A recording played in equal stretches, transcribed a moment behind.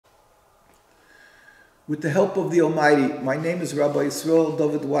With the help of the Almighty, my name is Rabbi Yisroel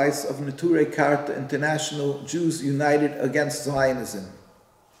Dovid Weiss of Neturei Karta International, Jews United Against Zionism.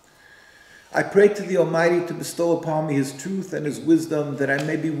 I pray to the Almighty to bestow upon me His truth and His wisdom, that I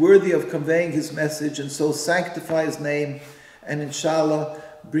may be worthy of conveying His message and so sanctify His name and inshallah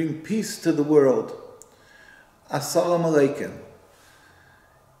bring peace to the world. Assalamu alaikum.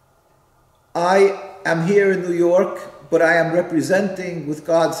 I am here in New York, but I am representing, with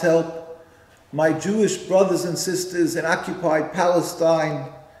God's help, my Jewish brothers and sisters in occupied Palestine,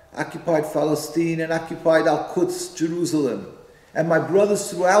 occupied Palestine, and occupied Al-Quds, Jerusalem, and my brothers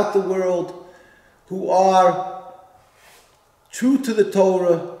throughout the world who are true to the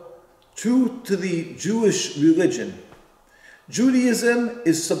Torah, true to the Jewish religion. Judaism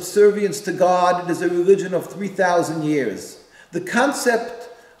is subservience to God. It is a religion of 3,000 years. The concept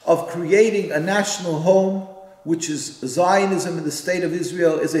of creating a national home, which is Zionism in the state of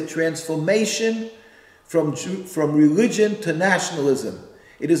Israel, is a transformation from religion to nationalism.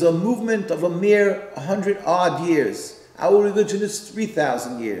 It is a movement of a mere 100-odd years. Our religion is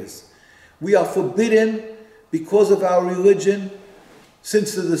 3,000 years. We are forbidden, because of our religion,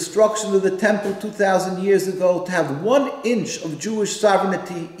 since the destruction of the temple 2,000 years ago, to have 1 inch of Jewish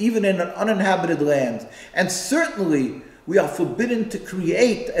sovereignty, even in an uninhabited land. And certainly, we are forbidden to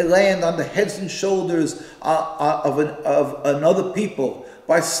create a land on the heads and shoulders of another people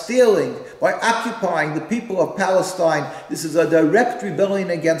by stealing, by occupying the people of Palestine. This is a direct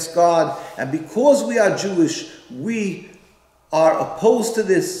rebellion against God, and because we are Jewish, we are opposed to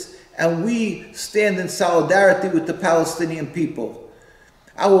this, and we stand in solidarity with the Palestinian people.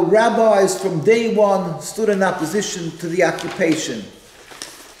 Our rabbis from day one stood in opposition to the occupation.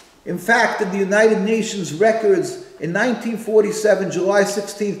 In fact, in the United Nations records, in 1947, July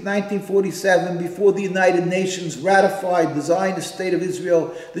 16, 1947, before the United Nations ratified the Zionist state of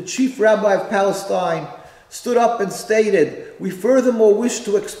Israel, the chief rabbi of Palestine stood up and stated, "We furthermore wish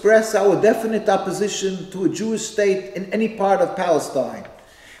to express our definite opposition to a Jewish state in any part of Palestine."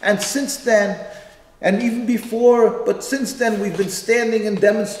 And since then, and even before, but since then, we've been standing and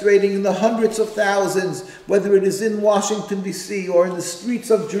demonstrating in the hundreds of thousands, whether it is in Washington, D.C. or in the streets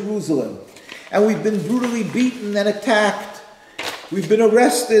of Jerusalem. And we've been brutally beaten and attacked. We've been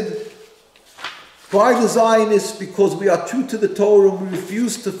arrested by the Zionists because we are true to the Torah and we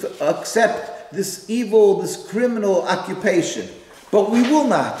refuse to accept this evil, this criminal occupation. But we will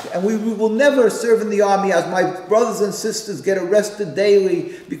not, and we will never serve in the army, as my brothers and sisters get arrested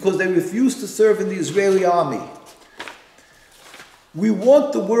daily because they refuse to serve in the Israeli army. We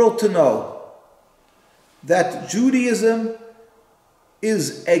want the world to know that Judaism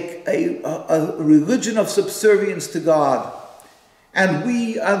is a religion of subservience to God. And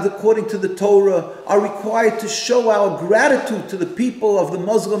we, according to the Torah, are required to show our gratitude to the people of the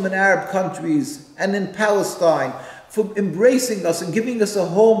Muslim and Arab countries and in Palestine for embracing us and giving us a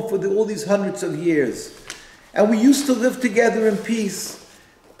home for all these hundreds of years. And we used to live together in peace.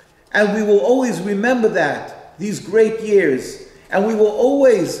 And we will always remember that, these great years. And we will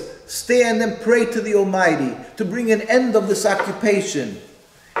always stand and pray to the Almighty to bring an end of this occupation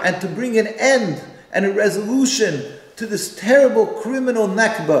and to bring an end and a resolution to this terrible criminal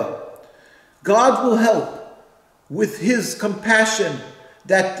Nakba. God will help with His compassion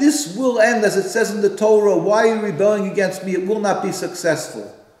that this will end, as it says in the Torah, "Why are you rebelling against me? It will not be successful."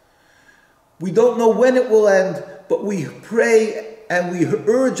 We don't know when it will end, but we pray and we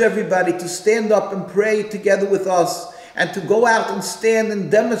urge everybody to stand up and pray together with us, and to go out and stand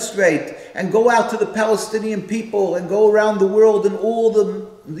and demonstrate, and go out to the Palestinian people, and go around the world in all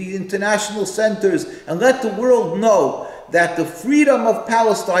the international centers, and let the world know that the freedom of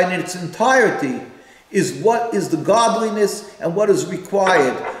Palestine in its entirety is what is the godliness and what is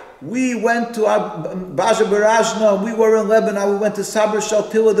required. We went to Baja Barajna, we were in Lebanon, we went to Sabra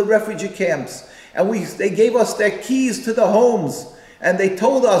Shaltila, the refugee camps, and they gave us their keys to the homes, and they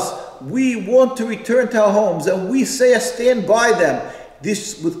told us, we want to return to our homes, and we say, stand by them.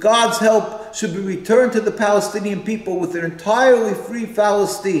 This, with God's help, should be returned to the Palestinian people with an entirely free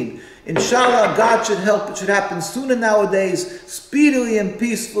Palestine. Inshallah, God should help. It should happen sooner nowadays, speedily and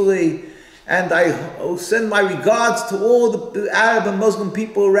peacefully. And I send my regards to all the Arab and Muslim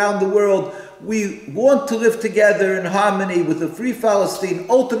people around the world. We want to live together in harmony with a free Palestine.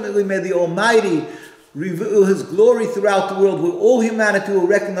 Ultimately, may the Almighty reveal His glory throughout the world, where all humanity will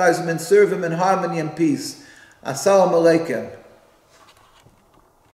recognize Him and serve Him in harmony and peace. Assalamu alaikum.